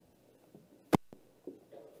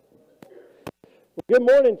Good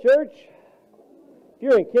morning, church. If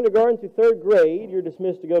you're in kindergarten through third grade, you're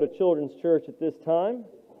dismissed to go to children's church at this time.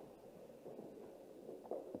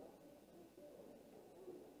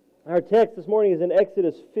 Our text this morning is in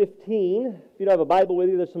Exodus 15. If you don't have a Bible with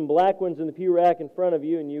you, there's some black ones in the pew rack in front of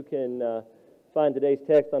you, and you can find today's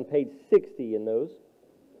text on page 60 in those.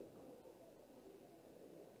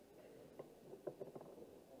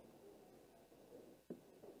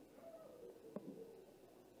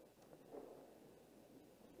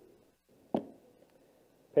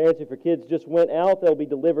 Parents, if your kids just went out, they'll be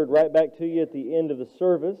delivered right back to you at the end of the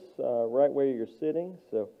service, right where you're sitting.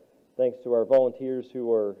 So thanks to our volunteers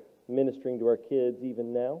who are ministering to our kids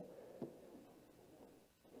even now.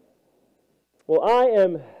 Well, I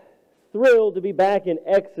am thrilled to be back in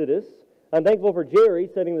Exodus. I'm thankful for Jerry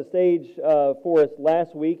setting the stage for us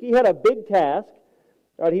last week. He had a big task.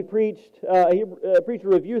 He preached a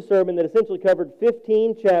review sermon that essentially covered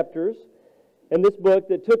 15 chapters in this book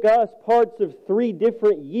that took us parts of 3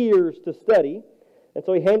 different years to study. And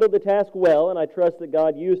so he handled the task well, and I trust that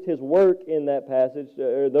God used his work in that passage,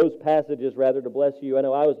 or those passages rather, to bless you. I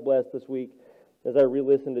know I was blessed this week as I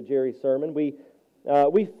re-listened to Jerry's sermon. We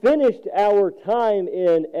finished our time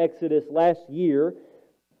in Exodus last year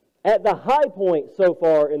at the high point so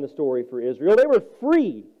far in the story for Israel. They were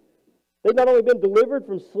free. They'd not only been delivered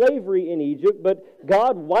from slavery in Egypt, but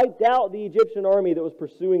God wiped out the Egyptian army that was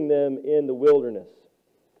pursuing them in the wilderness.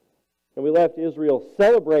 And we left Israel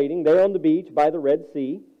celebrating there on the beach by the Red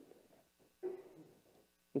Sea.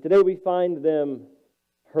 And today we find them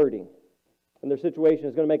hurting. And their situation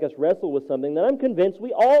is going to make us wrestle with something that I'm convinced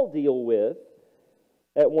we all deal with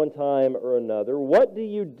at one time or another. What do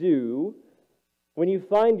you do when you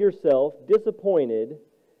find yourself disappointed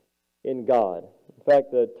in God? In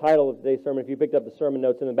fact, the title of today's sermon, if you picked up the sermon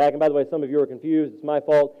notes in the back, and by the way, some of you are confused, it's my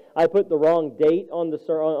fault. I put the wrong date on the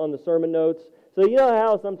sermon notes. So you know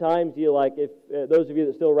how sometimes you if those of you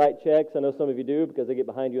that still write checks, I know some of you do because they get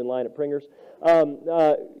behind you in line at Pringer's,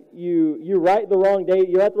 you write the wrong date,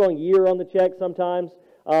 you write the wrong year on the check sometimes.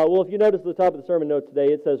 Well, if you notice at the top of the sermon notes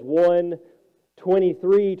today, it says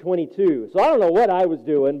 1/23/22. So I don't know what I was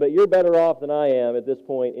doing, but you're better off than I am at this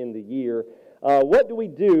point in the year. What do we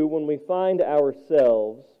do when we find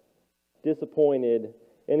ourselves disappointed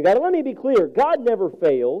in God? And let me be clear, God never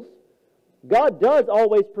fails. God does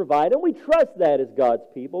always provide, and we trust that as God's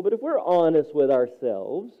people. But if we're honest with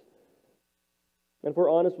ourselves, and if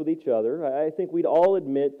we're honest with each other, I think we'd all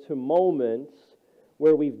admit to moments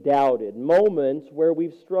where we've doubted, moments where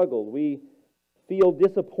we've struggled. We feel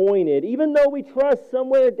disappointed, even though we trust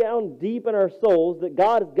somewhere down deep in our souls that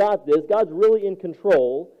God has got this, God's really in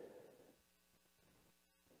control.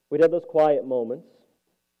 We'd have those quiet moments.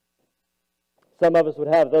 Some of us would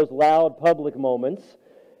have those loud public moments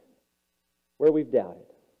where we've doubted,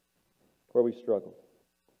 where we've struggled.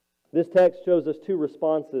 This text shows us 2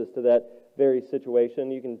 responses to that very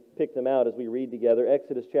situation. You can pick them out as we read together.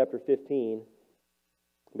 Exodus chapter 15,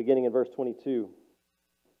 beginning in verse 22.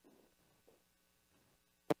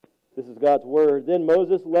 This is God's word. Then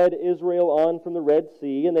Moses led Israel on from the Red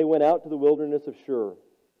Sea, and they went out to the wilderness of Shur.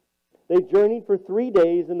 They journeyed for 3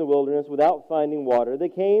 days in the wilderness without finding water. They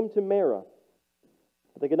came to Marah.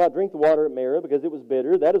 But they could not drink the water at Marah because it was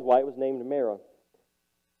bitter. That is why it was named Marah.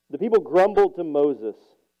 The people grumbled to Moses,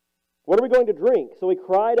 "What are we going to drink?" So he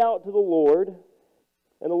cried out to the Lord,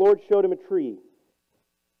 and the Lord showed him a tree.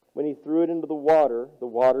 When he threw it into the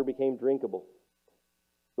water became drinkable.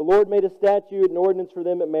 The Lord made a statute and ordinance for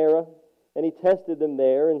them at Marah, and he tested them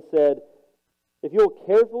there and said, "If you will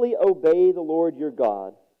carefully obey the Lord your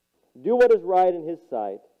God, do what is right in his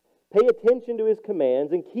sight, pay attention to his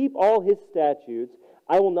commands, and keep all his statutes,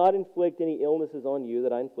 I will not inflict any illnesses on you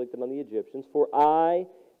that I inflicted on the Egyptians, for I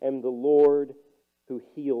am the Lord who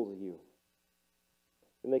heals you."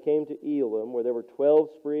 And they came to Elim, where there were 12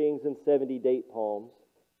 springs and 70 date palms,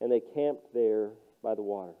 and they camped there by the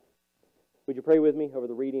water. Would you pray with me over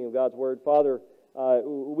the reading of God's word? Father,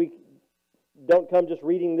 we don't come just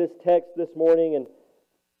reading this text this morning and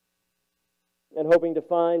hoping to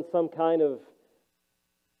find some kind of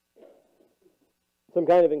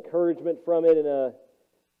encouragement from it in an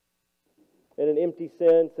empty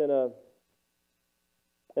sense and a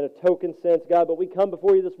token sense, God. But we come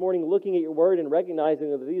before you this morning looking at your word and recognizing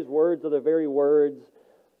that these words are the very words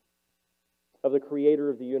of the Creator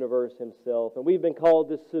of the universe himself. And we've been called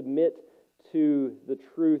to submit to the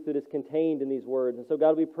truth that is contained in these words. And so,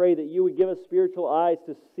 God, we pray that you would give us spiritual eyes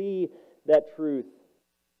to see that truth,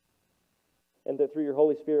 and that through your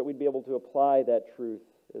Holy Spirit we'd be able to apply that truth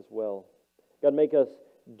as well. God, make us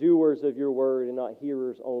doers of your word and not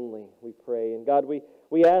hearers only, we pray. And God, we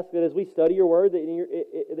We ask that as we study your word,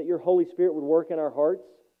 that your Holy Spirit would work in our hearts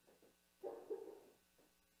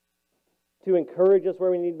to encourage us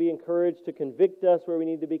where we need to be encouraged, to convict us where we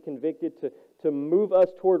need to be convicted, to move us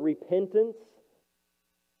toward repentance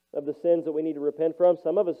of the sins that we need to repent from.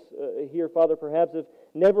 Some of us here, Father, perhaps have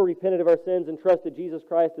never repented of our sins and trusted Jesus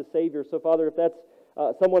Christ as Savior. So, Father, if that's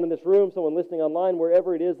someone in this room, someone listening online,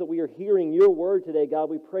 wherever it is that we are hearing your word today, God,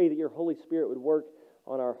 we pray that your Holy Spirit would work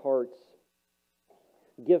on our hearts.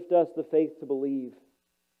 Gift us the faith to believe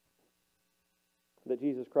that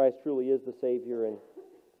Jesus Christ truly is the Savior,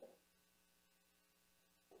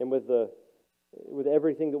 and with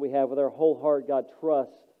everything that we have, with our whole heart, God,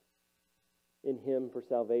 trust in Him for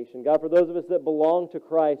salvation. God, for those of us that belong to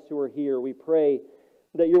Christ who are here, we pray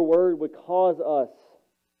that your word would cause us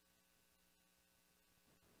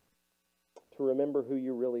to remember who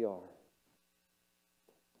you really are.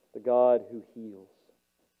 The God who heals.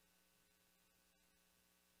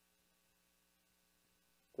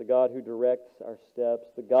 The God who directs our steps.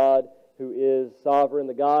 The God who is sovereign.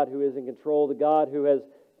 The God who is in control. The God who has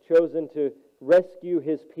chosen to rescue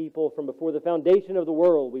His people from before the foundation of the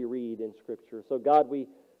world, we read in Scripture. So God, we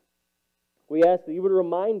ask that you would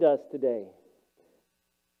remind us today,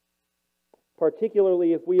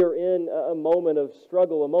 particularly if we are in a moment of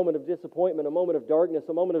struggle, a moment of disappointment, a moment of darkness,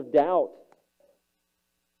 a moment of doubt,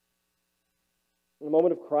 a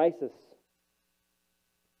moment of crisis.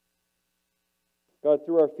 God,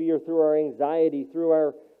 through our fear, through our anxiety, through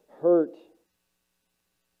our hurt,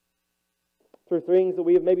 through things that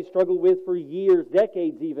we have maybe struggled with for years,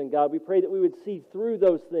 decades even, God, we pray that we would see through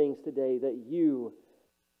those things today, that you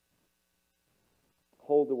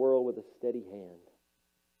hold the world with a steady hand.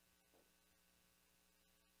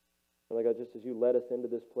 And God, just as you led us into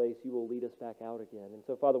this place, you will lead us back out again. And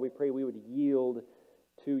so, Father, we pray we would yield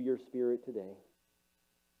to your Spirit today.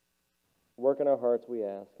 Work in our hearts, we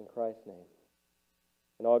ask, in Christ's name.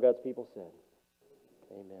 And all God's people said,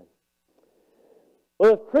 amen.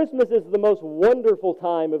 Well, if Christmas is the most wonderful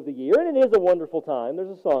time of the year, and it is a wonderful time,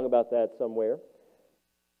 there's a song about that somewhere,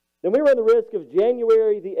 then we run the risk of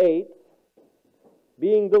January the 8th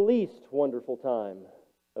being the least wonderful time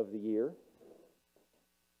of the year.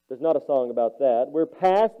 There's not a song about that. We're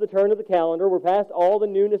past the turn of the calendar. We're past all the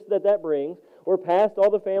newness that brings. We're past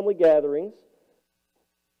all the family gatherings.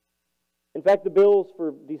 In fact, the bills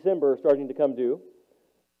for December are starting to come due.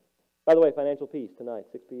 By the way, Financial Peace tonight,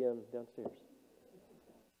 6 p.m. downstairs.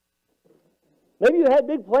 Maybe you had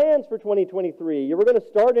big plans for 2023. You were going to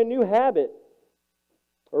start a new habit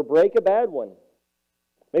or break a bad one.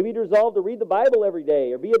 Maybe you'd resolved to read the Bible every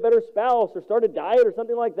day or be a better spouse or start a diet or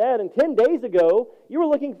something like that. And 10 days ago, you were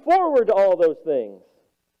looking forward to all those things.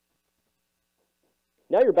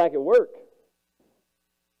 Now you're back at work.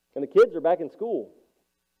 And the kids are back in school.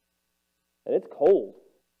 And it's cold.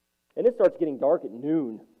 And it starts getting dark at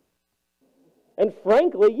noon. And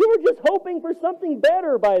frankly, you were just hoping for something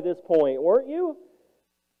better by this point, weren't you?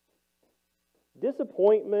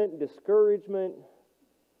 Disappointment, discouragement,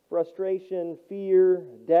 frustration, fear,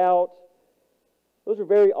 doubt. Those are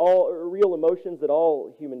very real emotions that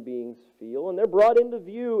all human beings feel, and they're brought into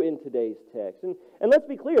view in today's text. And let's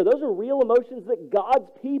be clear, those are real emotions that God's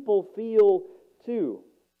people feel too.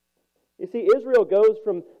 You see, Israel goes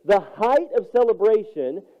from the height of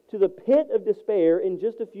celebration to the pit of despair in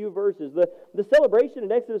just a few verses. The celebration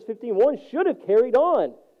in Exodus 15:1 should have carried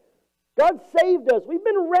on. God saved us. We've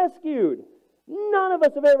been rescued. None of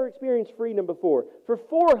us have ever experienced freedom before. For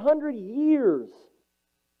 400 years,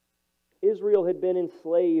 Israel had been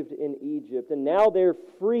enslaved in Egypt, and now they're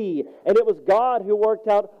free. And it was God who worked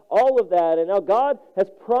out all of that. And now God has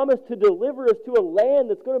promised to deliver us to a land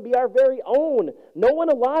that's going to be our very own. No one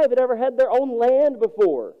alive had ever had their own land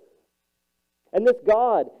before. And this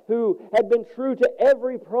God, who had been true to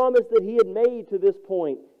every promise that He had made to this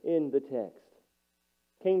point in the text,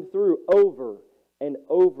 came through over and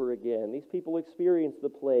over again. These people experienced the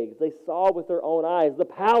plagues. They saw with their own eyes the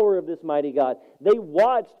power of this mighty God. They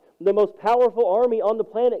watched the most powerful army on the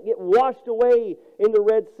planet get washed away in the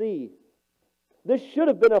Red Sea. This should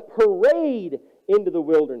have been a parade into the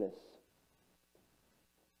wilderness.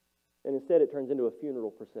 And instead it turns into a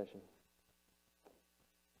funeral procession.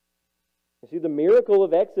 You see, the miracle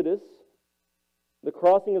of Exodus, the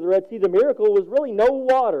crossing of the Red Sea, the miracle was really no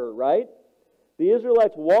water, right? The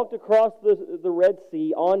Israelites walked across the Red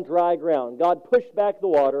Sea on dry ground. God pushed back the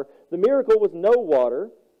water. The miracle was no water.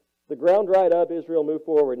 The ground dried up. Israel moved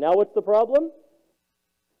forward. Now what's the problem?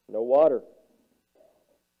 No water.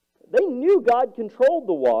 They knew God controlled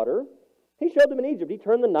the water. He showed them in Egypt. He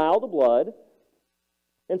turned the Nile to blood.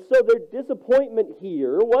 And so their disappointment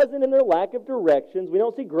here wasn't in their lack of directions. We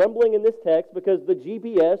don't see grumbling in this text because the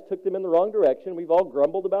GPS took them in the wrong direction. We've all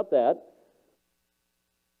grumbled about that.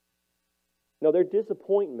 No, their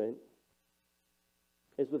disappointment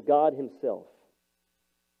is with God Himself.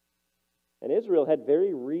 And Israel had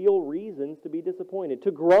very real reasons to be disappointed,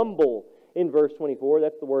 to grumble in verse 24.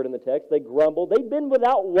 That's the word in the text. They grumbled. They'd been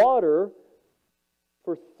without water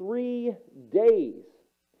for 3 days.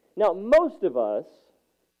 Now, most of us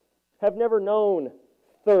have never known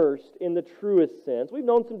thirst in the truest sense. We've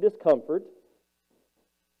known some discomfort.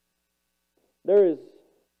 There is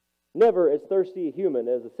never as thirsty a human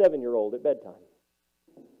as a 7-year-old at bedtime,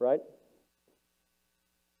 right?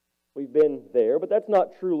 We've been there, but that's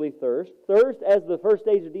not truly thirst. Thirst, as the first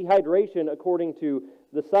stage of dehydration, according to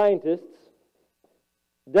the scientists,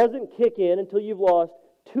 doesn't kick in until you've lost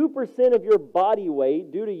 2% of your body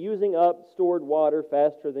weight due to using up stored water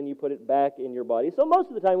faster than you put it back in your body. So most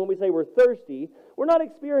of the time when we say we're thirsty, we're not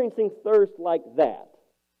experiencing thirst like that.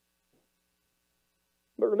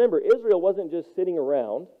 But remember, Israel wasn't just sitting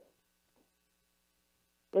around.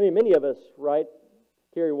 I mean, many of us, right,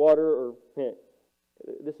 carry water or...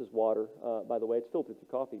 this is water, by the way. It's filtered through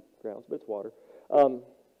coffee grounds, but it's water.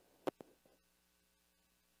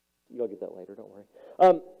 You'll get that later, don't worry.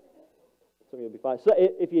 Some of you will be fine. So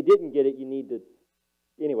if you didn't get it, you need to...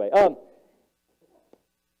 Anyway, some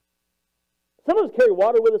of us carry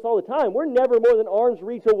water with us all the time. We're never more than arm's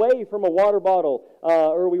reach away from a water bottle,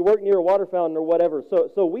 or we work near a water fountain or whatever.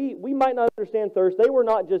 So we might not understand thirst. They were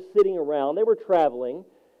not just sitting around. They were traveling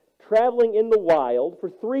in the wild for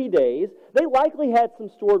 3 days. They likely had some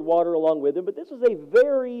stored water along with them, but this was a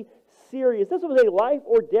very serious, this was a life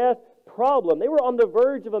or death problem. They were on the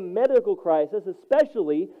verge of a medical crisis,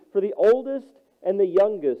 especially for the oldest and the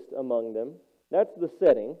youngest among them. That's the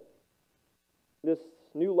setting. This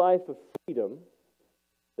new life of freedom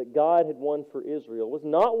that God had won for Israel was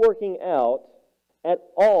not working out at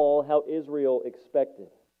all how Israel expected.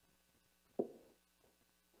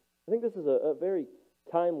 I think this is a very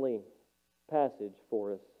timely passage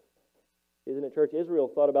for us, isn't it, church? Israel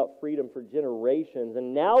thought about freedom for generations,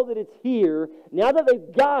 and now that it's here, now that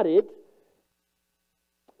they've got it,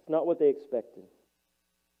 it's not what they expected.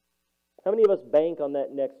 How many of us bank on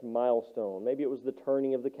that next milestone? Maybe it was the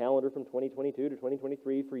turning of the calendar from 2022 to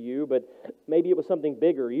 2023 for you, but maybe it was something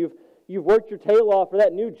bigger. You've worked your tail off for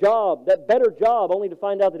that new job, that better job, only to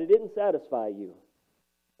find out that it didn't satisfy you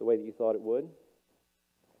the way that you thought it would.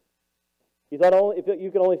 You thought if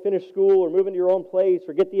you could only finish school or move into your own place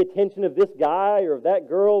or get the attention of this guy or of that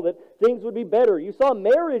girl that things would be better. You saw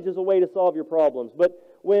marriage as a way to solve your problems. But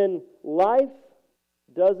when life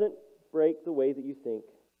doesn't break the way that you think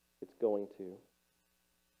it's going to,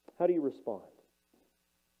 how do you respond?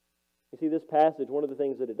 You see, this passage, one of the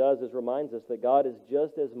things that it does is reminds us that God is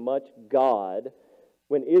just as much God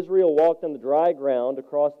when Israel walked on the dry ground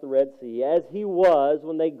across the Red Sea as He was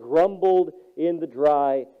when they grumbled in the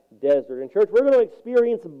dry desert. And church, we're going to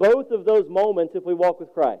experience both of those moments if we walk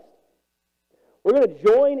with Christ. We're going to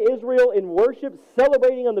join Israel in worship,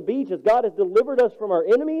 celebrating on the beach as God has delivered us from our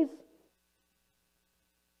enemies.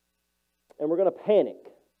 And we're going to panic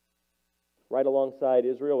right alongside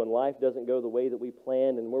Israel when life doesn't go the way that we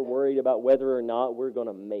planned and we're worried about whether or not we're going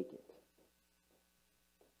to make it.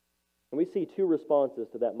 And we see two responses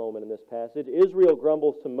to that moment in this passage. Israel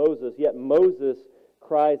grumbles to Moses, yet Moses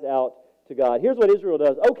cries out to God. Here's what Israel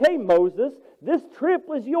does. Okay, Moses, this trip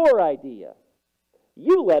was your idea.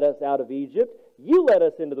 You led us out of Egypt. You led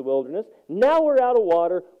us into the wilderness. Now we're out of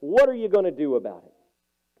water. What are you going to do about it?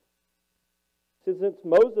 Since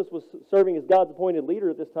Moses was serving as God's appointed leader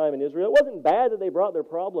at this time in Israel, it wasn't bad that they brought their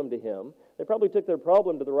problem to him. They probably took their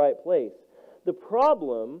problem to the right place. The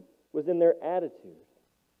problem was in their attitude.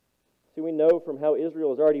 See, we know from how Israel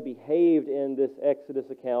has already behaved in this Exodus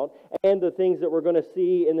account and the things that we're going to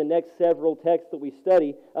see in the next several texts that we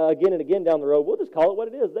study again and again down the road. We'll just call it what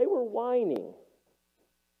it is. They were whining.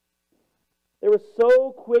 They were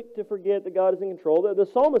so quick to forget that God is in control. The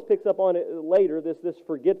psalmist picks up on it later, this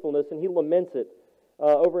forgetfulness, and he laments it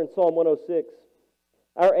over in Psalm 106.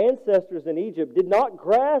 Our ancestors in Egypt did not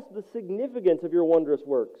grasp the significance of your wondrous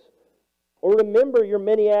works or remember your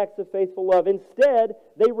many acts of faithful love. Instead,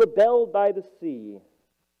 they rebelled by the sea,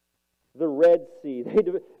 the Red Sea.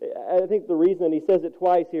 I think the reason he says it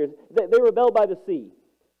twice here is they rebelled by the sea.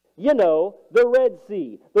 You know, the Red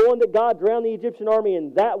Sea, the one that God drowned the Egyptian army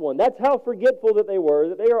in, that one. That's how forgetful that they were,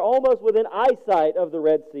 that they are almost within eyesight of the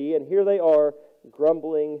Red Sea, and here they are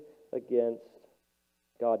grumbling against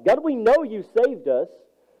God. God, we know you saved us,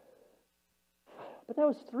 but that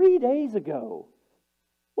was 3 days ago.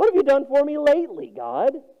 What have you done for me lately,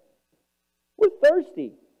 God? We're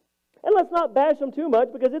thirsty. And let's not bash them too much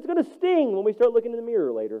because it's going to sting when we start looking in the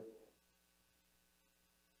mirror later.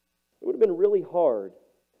 It would have been really hard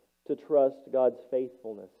to trust God's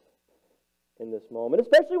faithfulness in this moment,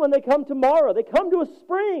 especially when they come tomorrow. They come to a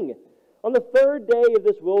spring. On the third day of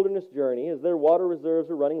this wilderness journey, as their water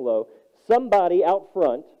reserves are running low, somebody out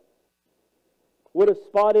front would have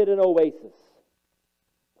spotted an oasis.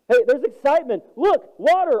 Hey, there's excitement. Look,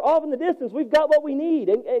 water off in the distance. We've got what we need.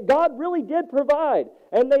 And God really did provide.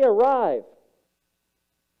 And they arrive.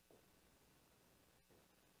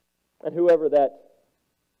 And whoever that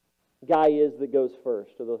guy is that goes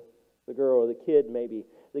first, or the girl or the kid maybe,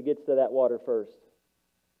 that gets to that water first,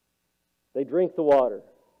 they drink the water.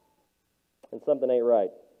 And something ain't right.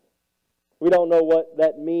 We don't know what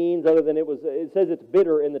that means other than it says it's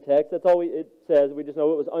bitter in the text. That's all it says. We just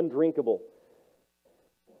know it was undrinkable.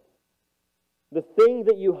 The thing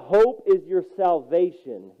that you hope is your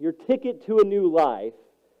salvation, your ticket to a new life,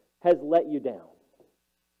 has let you down.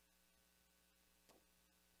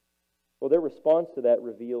 Well, their response to that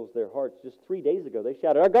reveals their hearts. Just 3 days ago, they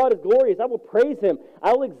shouted, "Our God is glorious. I will praise Him.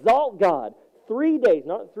 I will exalt God." 3 days,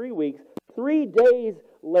 not 3 weeks, 3 days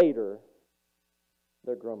later,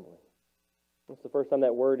 they're grumbling. It's the first time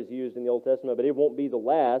that word is used in the Old Testament, but it won't be the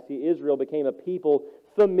last. Israel became a people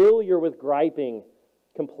familiar with griping,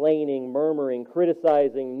 complaining, murmuring,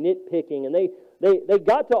 criticizing, nitpicking, and they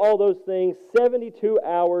got to all those things 72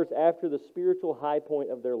 hours after the spiritual high point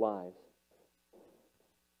of their lives.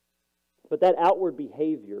 But that outward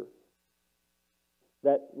behavior,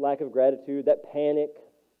 that lack of gratitude, that panic,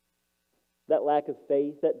 that lack of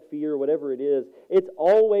faith, that fear, whatever it is, it's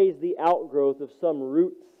always the outgrowth of some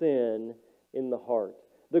root sin in the heart.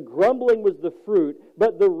 The grumbling was the fruit,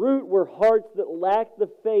 but the root were hearts that lacked the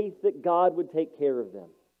faith that God would take care of them.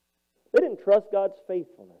 They didn't trust God's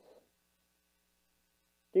faithfulness.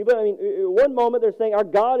 I mean, one moment they're saying, "Our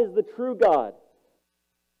God is the true God."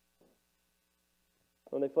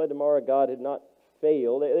 When they fled to Marah, God had not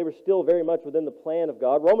failed. They were still very much within the plan of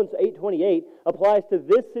God. Romans 8:28 applies to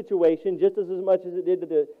this situation just as much as it did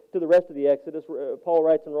to the rest of the Exodus. Paul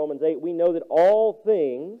writes in Romans 8, "We know that all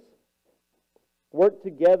things work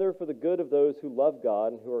together for the good of those who love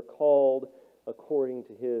God and who are called according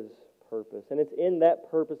to His purpose." And it's in that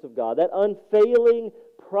purpose of God, that unfailing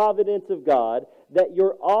providence of God, that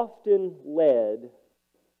you're often led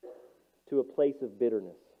to a place of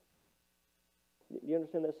bitterness. Do you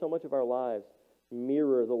understand that so much of our lives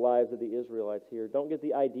mirror the lives of the Israelites here? Don't get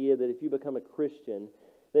the idea that if you become a Christian,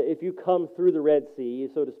 that if you come through the Red Sea,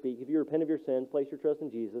 so to speak, if you repent of your sins, place your trust in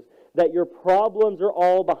Jesus, that your problems are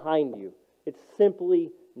all behind you. It's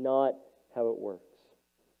simply not how it works.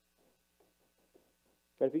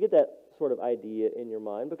 And if you get that sort of idea in your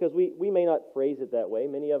mind, because we may not phrase it that way,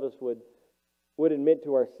 many of us would admit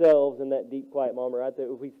to ourselves in that deep, quiet moment, right,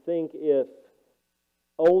 that if we think if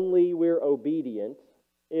only we're obedient,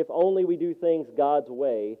 if only we do things God's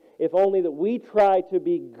way, if only that we try to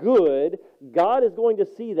be good, God is going to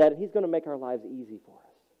see that and He's going to make our lives easy for us.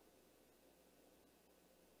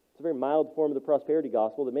 It's a very mild form of the prosperity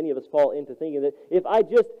gospel that many of us fall into thinking that if I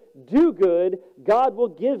just do good, God will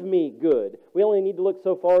give me good. We only need to look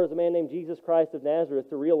so far as a man named Jesus Christ of Nazareth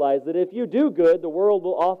to realize that if you do good, the world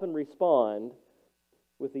will often respond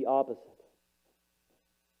with the opposite.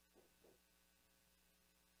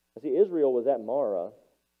 See, Israel was at Marah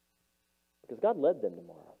because God led them to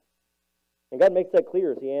Marah. And God makes that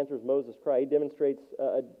clear as He answers Moses' cry.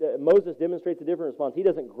 Moses demonstrates a different response. He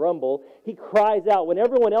doesn't grumble. He cries out. When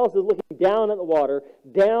everyone else is looking down at the water,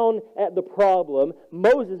 down at the problem,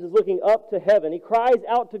 Moses is looking up to heaven. He cries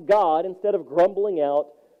out to God instead of grumbling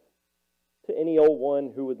out to any old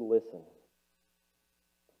one who would listen.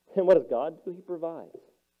 And what does God do? He provides.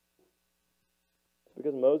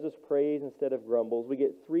 Because Moses prays instead of grumbles, we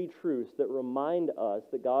get 3 truths that remind us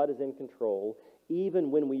that God is in control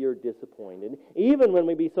even when we are disappointed, even when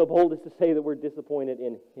we be so bold as to say that we're disappointed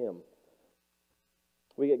in Him.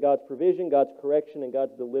 We get God's provision, God's correction, and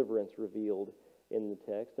God's deliverance revealed in the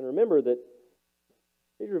text. And remember that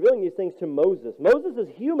He's revealing these things to Moses. Moses is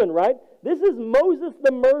human, right? This is Moses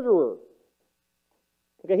the murderer.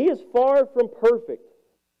 Okay, he is far from perfect.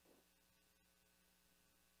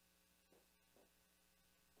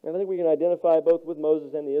 And I think we can identify both with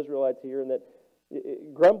Moses and the Israelites here in that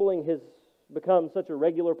grumbling has become such a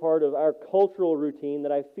regular part of our cultural routine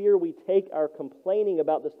that I fear we take our complaining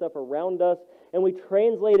about the stuff around us and we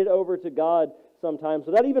translate it over to God sometimes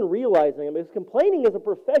without even realizing it. Because complaining is a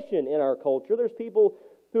profession in our culture. There's people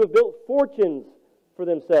who have built fortunes for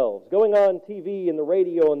themselves, going on TV and the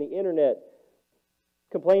radio and the internet,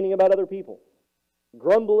 complaining about other people.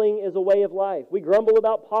 Grumbling is a way of life. We grumble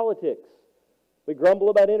about politics. We grumble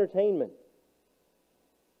about entertainment.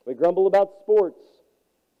 We grumble about sports.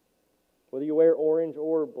 Whether you wear orange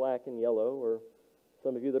or black and yellow, or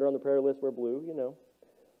some of you that are on the prayer list wear blue, you know.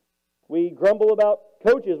 We grumble about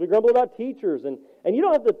coaches. We grumble about teachers. And you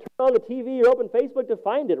don't have to turn on the TV or open Facebook to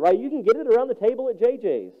find it, right? You can get it around the table at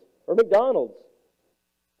JJ's or McDonald's.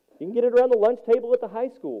 You can get it around the lunch table at the high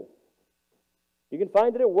school. You can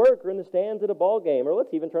find it at work or in the stands at a ball game. Or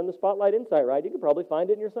let's even turn the spotlight inside, right? You can probably find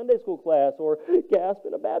it in your Sunday school class or gasp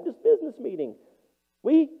in a Baptist business meeting.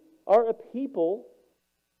 We are a people,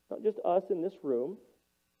 not just us in this room,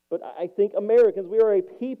 but I think Americans, we are a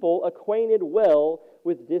people acquainted well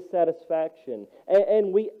with dissatisfaction.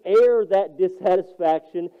 And we air that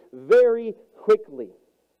dissatisfaction very quickly.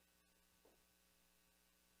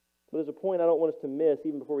 But there's a point I don't want us to miss,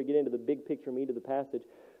 even before we get into the big picture meat of the passage.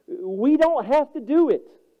 We don't have to do it.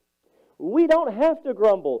 We don't have to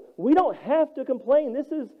grumble. We don't have to complain. This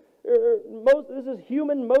is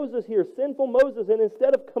human Moses here, sinful Moses. And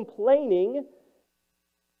instead of complaining,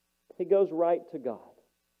 he goes right to God.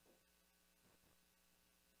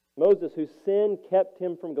 Moses, whose sin kept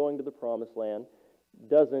him from going to the promised land,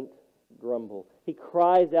 doesn't grumble. He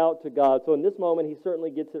cries out to God. So in this moment, he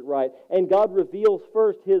certainly gets it right. And God reveals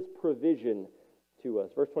first his provision to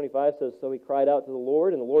us. Verse 25 says, "So he cried out to the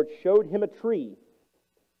Lord, and the Lord showed him a tree.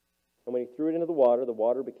 And when he threw it into the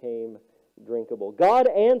water became drinkable." God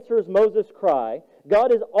answers Moses' cry.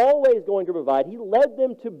 God is always going to provide. He led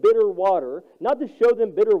them to bitter water, not to show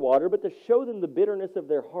them bitter water, but to show them the bitterness of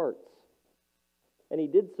their hearts. And he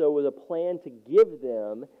did so with a plan to give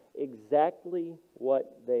them exactly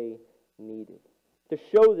what they needed. To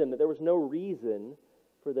show them that there was no reason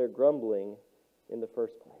for their grumbling in the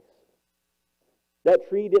first place. That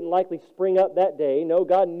tree didn't likely spring up that day. No,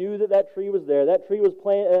 God knew that tree was there. That tree was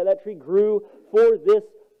that tree grew for this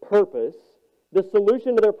purpose. The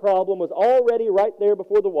solution to their problem was already right there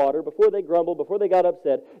before the water, before they grumbled, before they got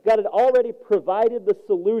upset. God had already provided the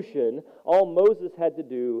solution. All Moses had to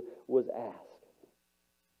do was ask.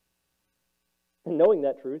 And knowing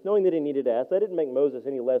that truth, knowing that he needed to ask, that didn't make Moses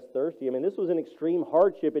any less thirsty. I mean, this was an extreme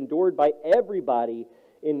hardship endured by everybody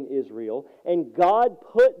in Israel. And God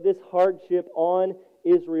put this hardship on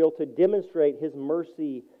Israel to demonstrate his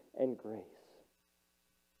mercy and grace.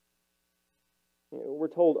 We're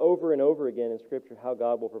told over and over again in Scripture how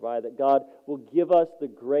God will provide, that God will give us the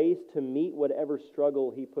grace to meet whatever struggle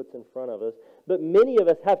he puts in front of us. But many of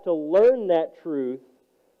us have to learn that truth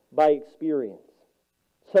by experience.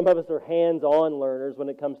 Some of us are hands-on learners when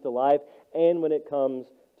it comes to life and when it comes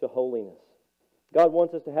to holiness. God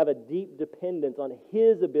wants us to have a deep dependence on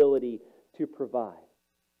his ability to provide.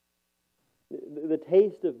 The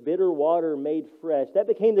taste of bitter water made fresh, that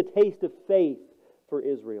became the taste of faith for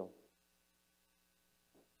Israel.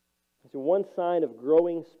 So one sign of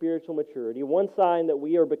growing spiritual maturity, one sign that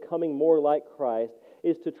we are becoming more like Christ,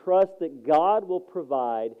 is to trust that God will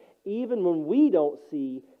provide even when we don't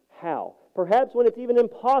see how. Perhaps when it's even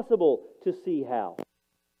impossible to see how.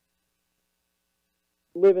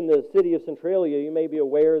 You live in the city of Centralia, you may be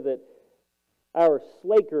aware that our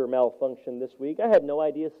Slaker malfunctioned this week. I had no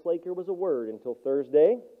idea Slaker was a word until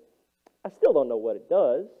Thursday. I still don't know what it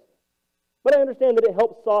does. But I understand that it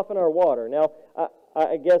helps soften our water. Now,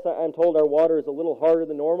 I guess I'm told our water is a little harder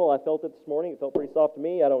than normal. I felt it this morning. It felt pretty soft to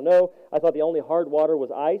me. I don't know. I thought the only hard water was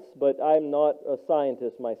ice, but I'm not a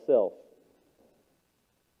scientist myself.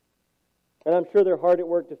 And I'm sure they're hard at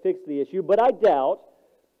work to fix the issue, but I doubt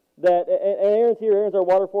that, and Aaron's here, Aaron's our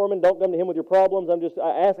water foreman, don't come to him with your problems.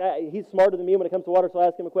 He's smarter than me when it comes to water, so I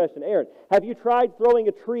ask him a question. Aaron, have you tried throwing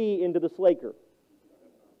a tree into the Slaker?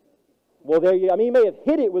 Well, he may have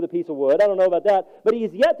hit it with a piece of wood, I don't know about that, but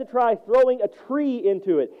he's yet to try throwing a tree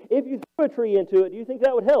into it. If you threw a tree into it, do you think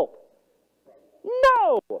that would help?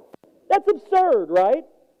 No! That's absurd, right?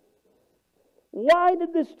 Why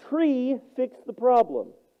did this tree fix the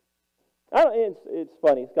problem? It's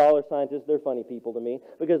funny. Scholars, scientists, they're funny people to me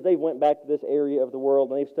because they went back to this area of the world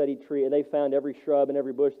and they've studied tree and they found every shrub and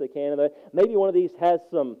every bush they can. And maybe one of these has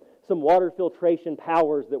some water filtration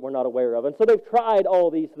powers that we're not aware of. And so they've tried all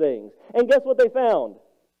these things. And guess what they found?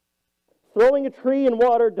 Throwing a tree in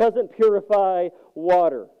water doesn't purify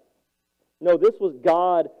water. No, this was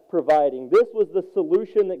God providing. This was the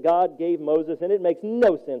solution that God gave Moses, and it makes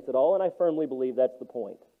no sense at all, and I firmly believe that's the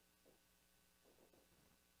point.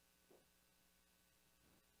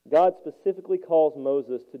 God specifically calls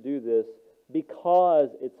Moses to do this because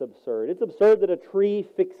it's absurd. It's absurd that a tree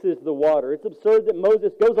fixes the water. It's absurd that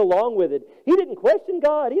Moses goes along with it. He didn't question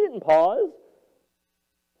God. He didn't pause.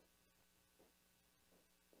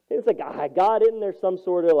 It's like, God, isn't there some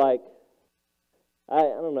sort of I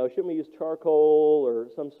don't know, shouldn't we use charcoal or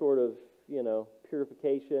some sort of,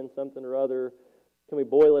 purification, something or other. Can we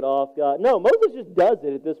boil it off, God? No, Moses just does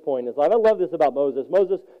it at this point in his life. I love this about Moses.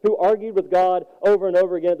 Moses, who argued with God over and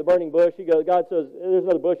over again at the burning bush. God says, there's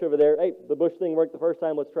another bush over there. Hey, the bush thing worked the first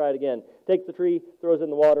time. Let's try it again. Takes the tree, throws it in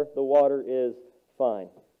the water. The water is fine.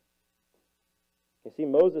 You see,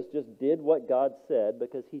 Moses just did what God said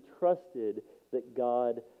because he trusted that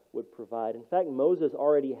God would provide. In fact, Moses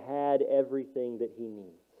already had everything that he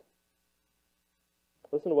needs.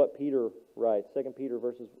 Listen to what Peter writes, 2 Peter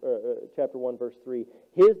chapter 1, verse 3.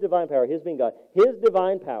 His divine power, his being God, his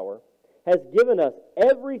divine power has given us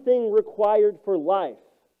everything required for life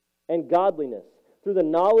and godliness through the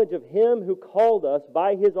knowledge of Him who called us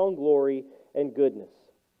by His own glory and goodness.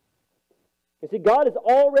 You see, God has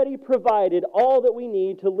already provided all that we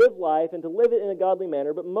need to live life and to live it in a godly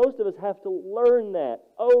manner, but most of us have to learn that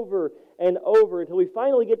over and over until we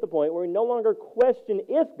finally get to the point where we no longer question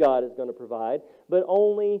if God is going to provide, but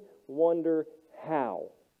only wonder how.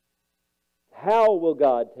 How will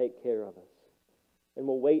God take care of us? And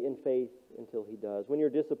we'll wait in faith until He does. When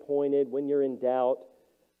you're disappointed, when you're in doubt,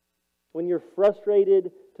 when you're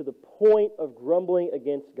frustrated to the point of grumbling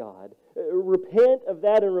against God, repent of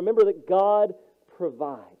that and remember that God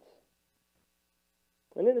provides.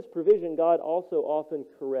 And in His provision, God also often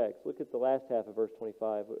corrects. Look at the last half of verse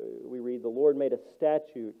 25. We read, the Lord made a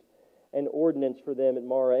statute and ordinance for them at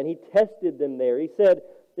Marah, and He tested them there. He said,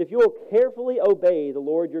 if you will carefully obey the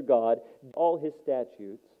Lord your God, all His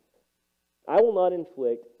statutes, I will not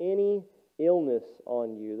inflict any illness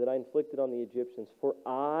on you that I inflicted on the Egyptians, for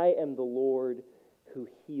I am the Lord who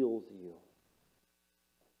heals you.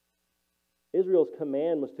 Israel's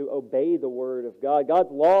command was to obey the Word of God.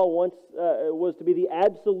 God's law once was to be the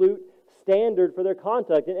absolute standard for their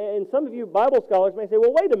conduct. And some of you Bible scholars may say,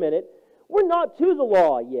 well, wait a minute. We're not to the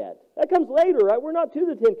law yet. That comes later, right? We're not to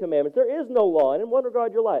the Ten Commandments. There is no law. And in one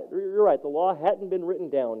regard, you're right. The law hadn't been written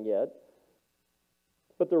down yet.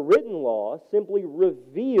 But the written law simply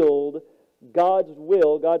revealed God's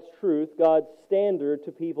will, God's truth, God's standard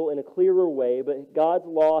to people in a clearer way, but God's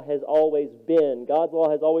law has always been. God's law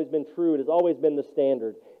has always been true. It has always been the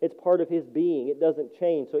standard. It's part of His being. It doesn't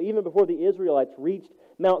change. So even before the Israelites reached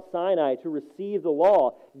Mount Sinai to receive the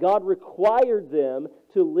law, God required them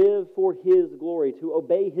to live for His glory, to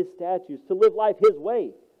obey His statutes, to live life His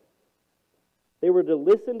way. They were to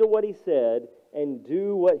listen to what He said and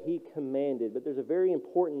do what He commanded. But there's a very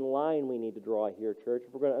important line we need to draw here, church,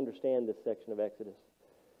 if we're going to understand this section of Exodus.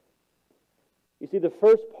 You see, the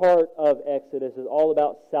first part of Exodus is all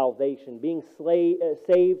about salvation, being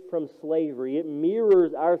saved from slavery. It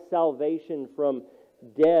mirrors our salvation from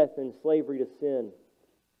death and slavery to sin.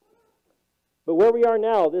 But where we are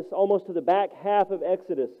now, this almost to the back half of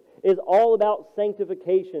Exodus, is all about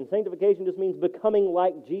sanctification. Sanctification just means becoming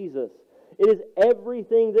like Jesus. It is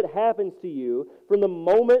everything that happens to you from the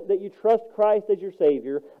moment that you trust Christ as your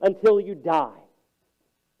Savior until you die.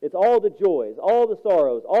 It's all the joys, all the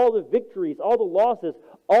sorrows, all the victories, all the losses.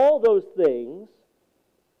 All those things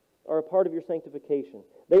are a part of your sanctification.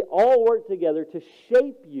 They all work together to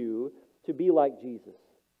shape you to be like Jesus.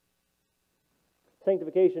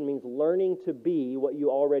 Sanctification means learning to be what you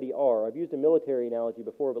already are. I've used a military analogy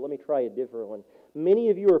before, but let me try a different one. Many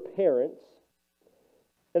of you are parents.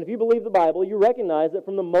 And if you believe the Bible, you recognize that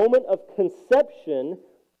from the moment of conception,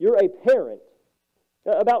 you're a parent.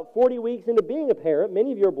 About 40 weeks into being a parent,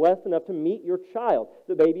 many of you are blessed enough to meet your child.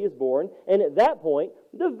 The baby is born, and at that point,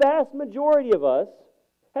 the vast majority of us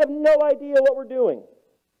have no idea what we're doing.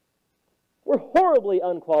 We're horribly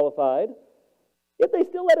unqualified, yet they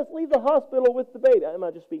still let us leave the hospital with the baby. Am I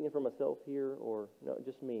just speaking for myself here, or no,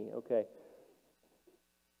 just me? Okay.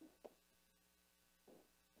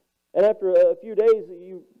 And after a few days,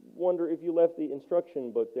 you wonder if you left the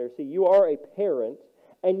instruction book there. See, you are a parent,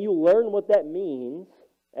 and you learn what that means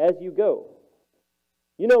as you go.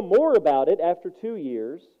 You know more about it after 2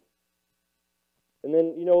 years, and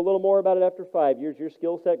then you know a little more about it after 5 years. Your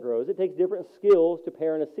skill set grows. It takes different skills to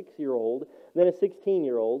parent a 6-year-old than a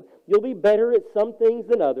 16-year-old. You'll be better at some things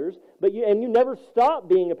than others, but you never stop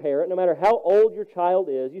being a parent, no matter how old your child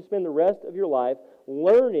is. You spend the rest of your life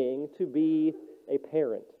learning to be a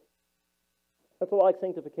parent. That's a lot like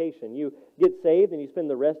sanctification. You get saved and you spend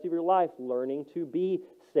the rest of your life learning to be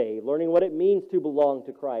saved, learning what it means to belong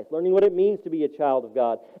to Christ, learning what it means to be a child of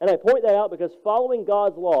God. And I point that out because following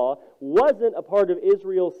God's law wasn't a part of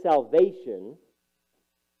Israel's salvation.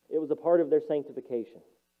 It was a part of their sanctification.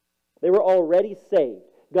 They were already saved.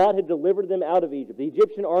 God had delivered them out of Egypt. The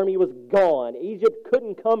Egyptian army was gone. Egypt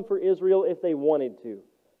couldn't come for Israel if they wanted to.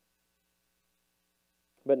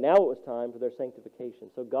 But now it was time for their sanctification.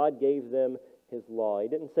 So God gave them His law. He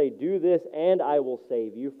didn't say, do this and I will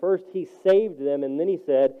save you. First He saved them, and then He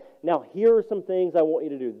said, now here are some things I want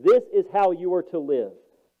you to do. This is how you are to live.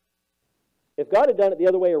 If God had done it the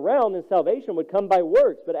other way around, then salvation would come by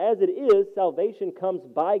works. But as it is, salvation comes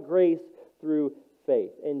by grace through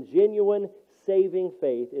faith. And genuine saving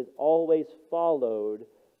faith is always followed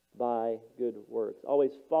by good works.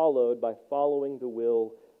 Always followed by following the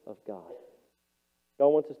will of God. God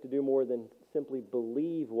wants us to do more than simply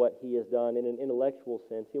believe what He has done in an intellectual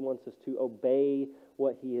sense. He wants us to obey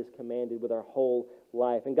what He has commanded with our whole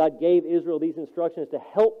life. And God gave Israel these instructions to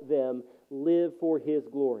help them live for His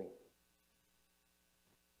glory.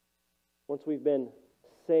 Once we've been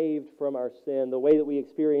saved from our sin, the way that we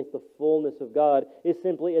experience the fullness of God is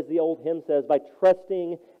simply, as the old hymn says, by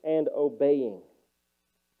trusting and obeying.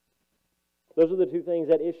 Those are the two things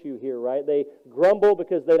at issue here, right? They grumble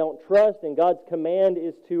because they don't trust, and God's command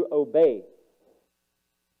is to obey.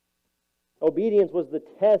 Obedience was the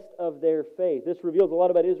test of their faith. This reveals a lot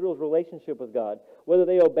about Israel's relationship with God. Whether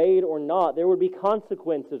they obeyed or not, there would be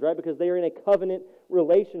consequences, right? Because they are in a covenant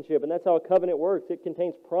relationship, and that's how a covenant works. It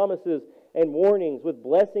contains promises and warnings with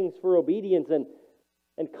blessings for obedience and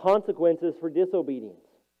consequences for disobedience.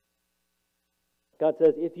 God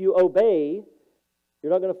says, if you obey,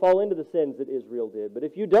 you're not going to fall into the sins that Israel did. But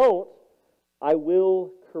if you don't, I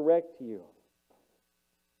will correct you.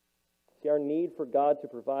 See, our need for God to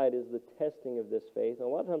provide is the testing of this faith. And a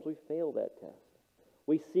lot of times we fail that test.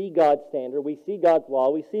 We see God's standard. We see God's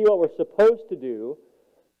law. We see what we're supposed to do.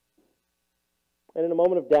 And in a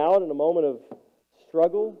moment of doubt, in a moment of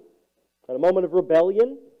struggle, in a moment of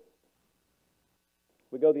rebellion,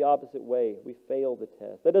 we go the opposite way. We fail the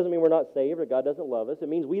test. That doesn't mean we're not saved or God doesn't love us. It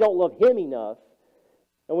means we don't love Him enough.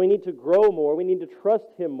 And we need to grow more. We need to trust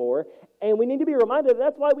Him more. And we need to be reminded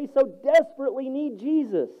that's why we so desperately need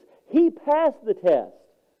Jesus. He passed the test.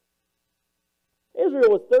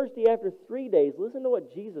 Israel was thirsty after 3 days. Listen to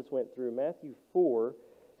what Jesus went through. Matthew 4 it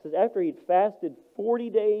says, after He'd fasted 40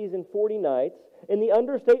 days and 40 nights, in the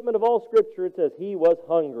understatement of all Scripture, it says He was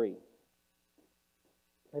hungry.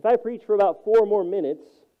 If I preach for about 4 more minutes,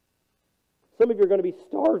 some of you are going to be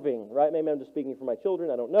starving, right? Maybe I'm just speaking for my children,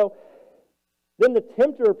 I don't know. Then the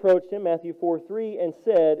tempter approached Him, Matthew 4:3, and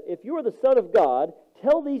said, if you are the Son of God,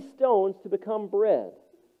 tell these stones to become bread.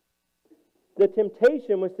 The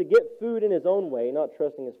temptation was to get food in His own way, not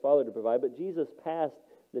trusting His Father to provide, but Jesus passed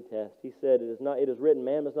the test. He said, it is written,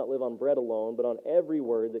 man must not live on bread alone, but on every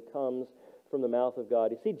word that comes from the mouth of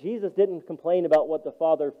God. You see, Jesus didn't complain about what the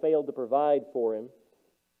Father failed to provide for Him.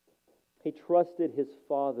 He trusted His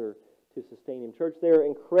Father to sustain Him. Church, there are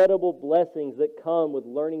incredible blessings that come with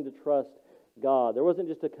learning to trust God. There wasn't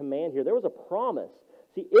just a command here. There was a promise.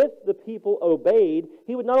 See, if the people obeyed,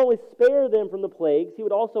 He would not only spare them from the plagues, He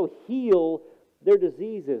would also heal their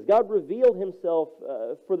diseases. God revealed Himself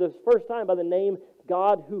for the first time by the name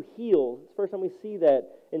God who heals. It's the first time we see that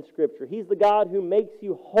in Scripture. He's the God who makes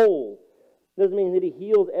you whole. It doesn't mean that He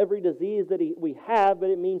heals every disease that we have, but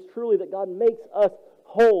it means truly that God makes us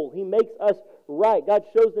whole. He makes us right. God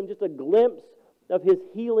shows them just a glimpse of His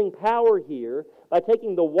healing power here by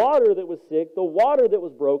taking the water that was sick, the water that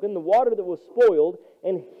was broken, the water that was spoiled,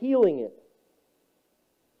 and healing it.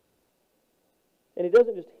 And He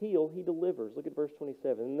doesn't just heal, He delivers. Look at verse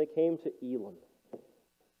 27. And they came to Elim,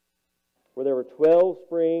 where there were 12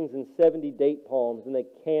 springs and 70 date palms, and they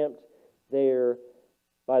camped there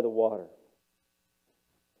by the water.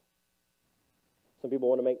 Some people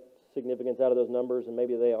want to make significance out of those numbers, and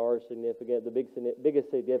maybe they are significant. The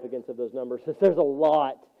biggest significance of those numbers is there's a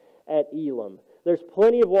lot at Elim. There's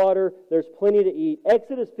plenty of water. There's plenty to eat.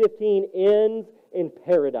 Exodus 15 ends in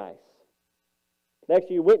paradise. They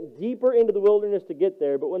actually went deeper into the wilderness to get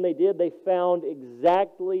there, but when they did, they found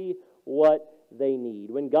exactly what they need.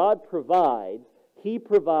 When God provides, He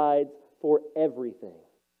provides for everything.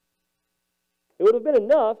 It would have been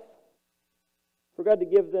enough for God to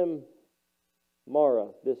give them Mara,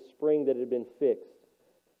 this spring that had been fixed.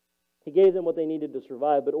 He gave them what they needed to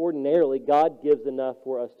survive, but ordinarily God gives enough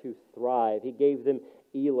for us to thrive. He gave them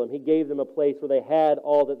Elim. He gave them a place where they had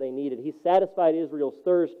all that they needed. He satisfied Israel's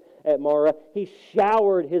thirst at Mara. He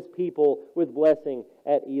showered His people with blessing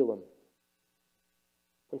at Elim.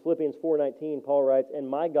 In Philippians 4:19, Paul writes, and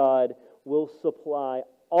my God will supply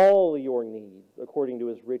all your needs according to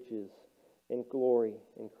His riches in glory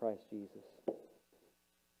in Christ Jesus.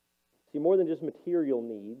 See, more than just material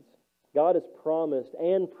needs, God has promised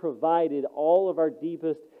and provided all of our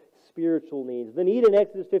deepest spiritual needs. The need in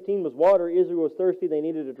Exodus 15 was water. Israel was thirsty. They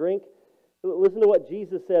needed a drink. Listen to what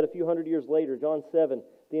Jesus said a few hundred years later, John 7.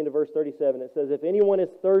 the end of verse 37. It says, "If anyone is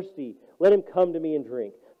thirsty, let him come to me and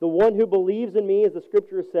drink. The one who believes in me, as the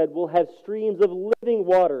Scripture said, will have streams of living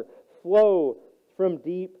water flow from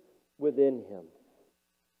deep within him."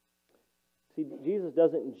 See, Jesus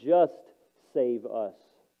doesn't just save us,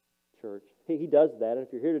 church. He does that. And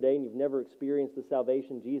if you're here today and you've never experienced the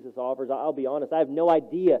salvation Jesus offers, I'll be honest, I have no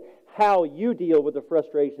idea how you deal with the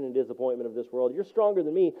frustration and disappointment of this world. You're stronger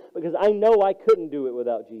than me because I know I couldn't do it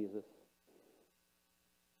without Jesus.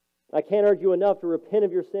 I can't urge you enough to repent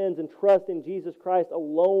of your sins and trust in Jesus Christ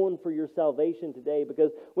alone for your salvation today,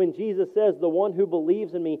 because when Jesus says, "The one who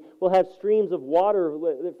believes in me will have streams of water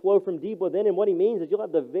that flow from deep within him," what he means is you'll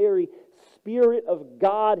have the very Spirit of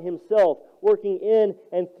God Himself working in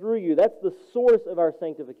and through you. That's the source of our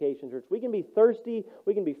sanctification, church. We can be thirsty,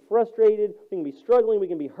 we can be frustrated, we can be struggling, we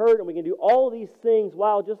can be hurt, and we can do all of these things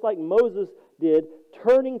while, just like Moses did,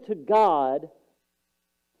 turning to God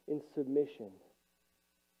in submission,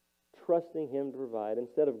 trusting Him to provide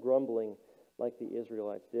instead of grumbling like the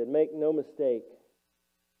Israelites did. Make no mistake.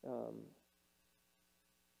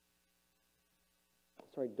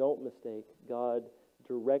 Don't mistake God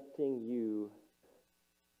directing you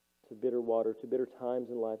to bitter water, to bitter times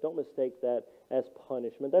in life. Don't mistake that as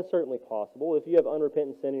punishment. That's certainly possible. If you have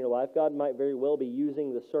unrepentant sin in your life, God might very well be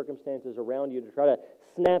using the circumstances around you to try to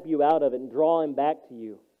snap you out of it and draw Him back to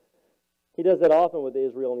you. He does that often with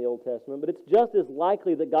Israel in the Old Testament, but it's just as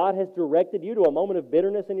likely that God has directed you to a moment of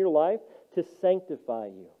bitterness in your life to sanctify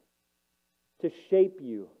you, to shape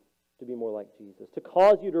you to be more like Jesus, to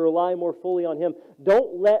cause you to rely more fully on Him.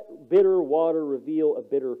 Don't let bitter water reveal a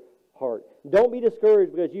bitter heart. Don't be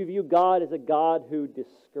discouraged because you view God as a God who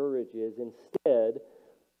discourages. Instead,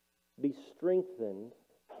 be strengthened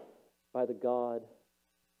by the God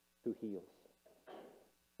who heals.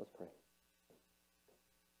 Let's pray.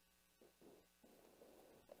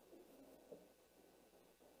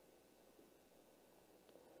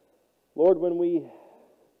 Lord, when we,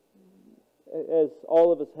 as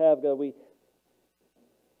all of us have, God, we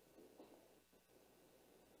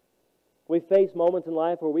face moments in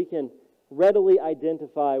life where we can readily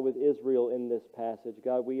identify with Israel in this passage.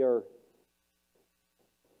 God, we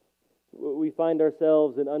find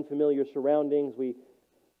ourselves in unfamiliar surroundings. We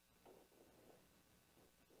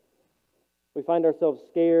find ourselves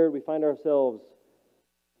scared. We find ourselves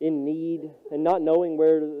in need and not knowing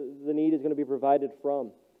where the need is going to be provided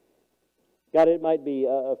from. God, it might be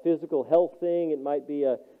a physical health thing. It might be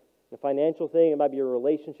a financial thing. It might be a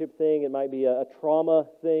relationship thing. It might be a trauma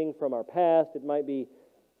thing from our past. It might be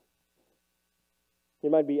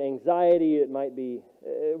anxiety. It might be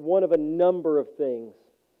one of a number of things.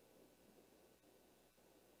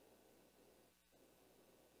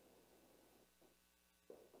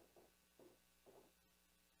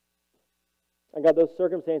 And God, those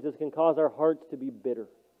circumstances can cause our hearts to be bitter.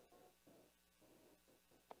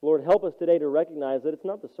 Lord, help us today to recognize that it's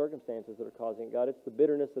not the circumstances that are causing it, God. It's the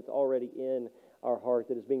bitterness that's already in our heart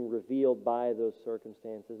that is being revealed by those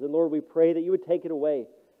circumstances. And Lord, we pray that you would take it away.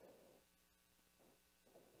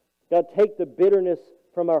 God, take the bitterness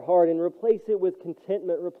from our heart and replace it with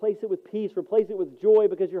contentment, replace it with peace, replace it with joy,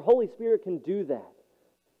 because your Holy Spirit can do that.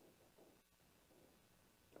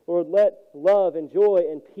 Lord, let love and joy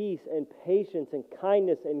and peace and patience and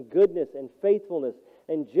kindness and goodness and faithfulness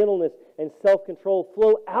and gentleness and self-control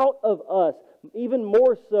flow out of us, even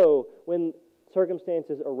more so when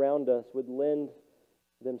circumstances around us would lend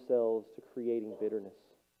themselves to creating bitterness.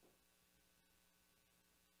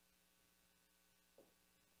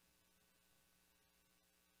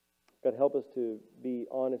 God, help us to be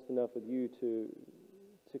honest enough with you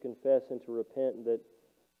to confess and to repent that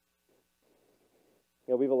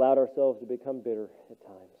we've allowed ourselves to become bitter at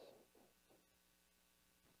times.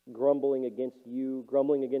 Grumbling against you,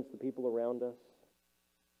 grumbling against the people around us.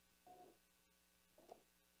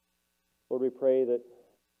 Lord, we pray that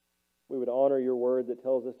we would honor your word that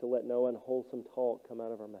tells us to let no unwholesome talk come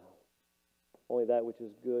out of our mouth. Only that which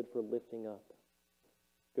is good for lifting up,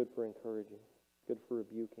 good for encouraging, good for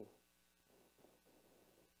rebuking.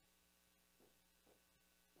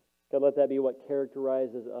 God, let that be what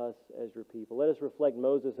characterizes us as your people. Let us reflect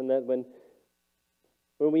Moses in that when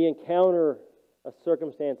we encounter a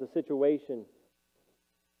circumstance, a situation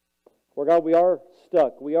where, God, we are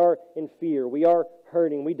stuck, we are in fear, we are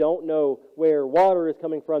hurting, we don't know where water is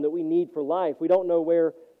coming from that we need for life, we don't know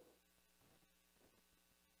where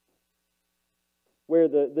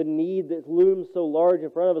the need that looms so large in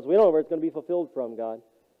front of us, we don't know where it's going to be fulfilled from, God.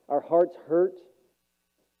 Our hearts hurt.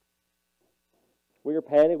 We are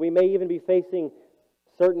panicked. We may even be facing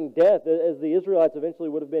certain death, as the Israelites eventually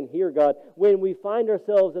would have been here, God. When we find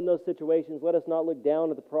ourselves in those situations, let us not look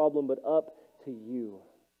down at the problem, but up to you.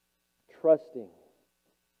 trusting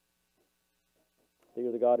that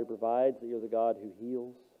you're the God who provides, that you're the God who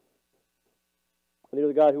heals, and that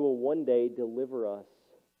you're the God who will one day deliver us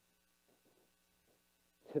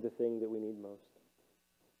to the thing that we need most,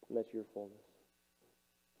 and that's your fullness.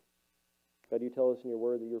 God, you tell us in your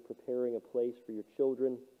word that you're preparing a place for your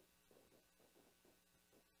children.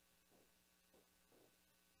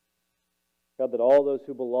 God, that all those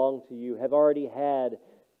who belong to you have already had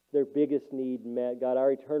their biggest need met. God,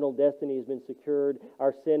 our eternal destiny has been secured.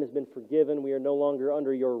 Our sin has been forgiven. We are no longer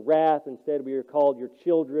under your wrath. Instead, we are called your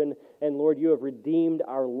children. And Lord, you have redeemed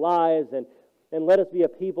our lives. And let us be a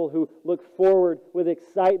people who look forward with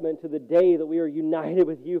excitement to the day that we are united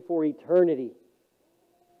with you for eternity.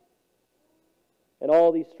 And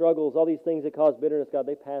all these struggles, all these things that cause bitterness, God,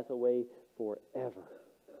 they pass away forever.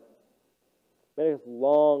 Make us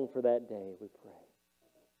long for that day, we pray.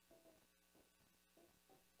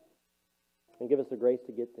 And give us the grace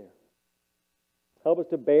to get there. Help us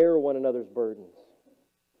to bear one another's burdens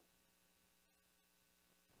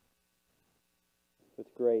with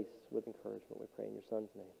grace, with encouragement, we pray in your Son's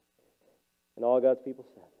name. And all God's people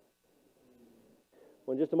said.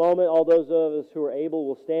 Well, in just a moment, all those of us who are able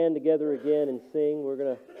will stand together again and sing. We're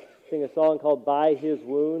going to sing a song called By His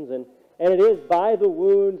Wounds. And it is by the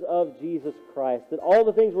wounds of Jesus Christ that all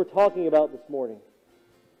the things we're talking about this morning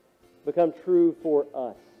become true for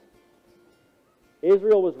us.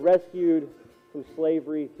 Israel was rescued from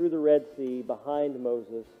slavery through the Red Sea behind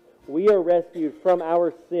Moses. We are rescued from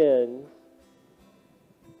our sins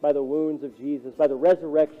by the wounds of Jesus, by the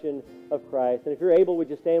resurrection of Christ. And if you're able,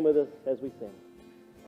 would you stand with us as we sing?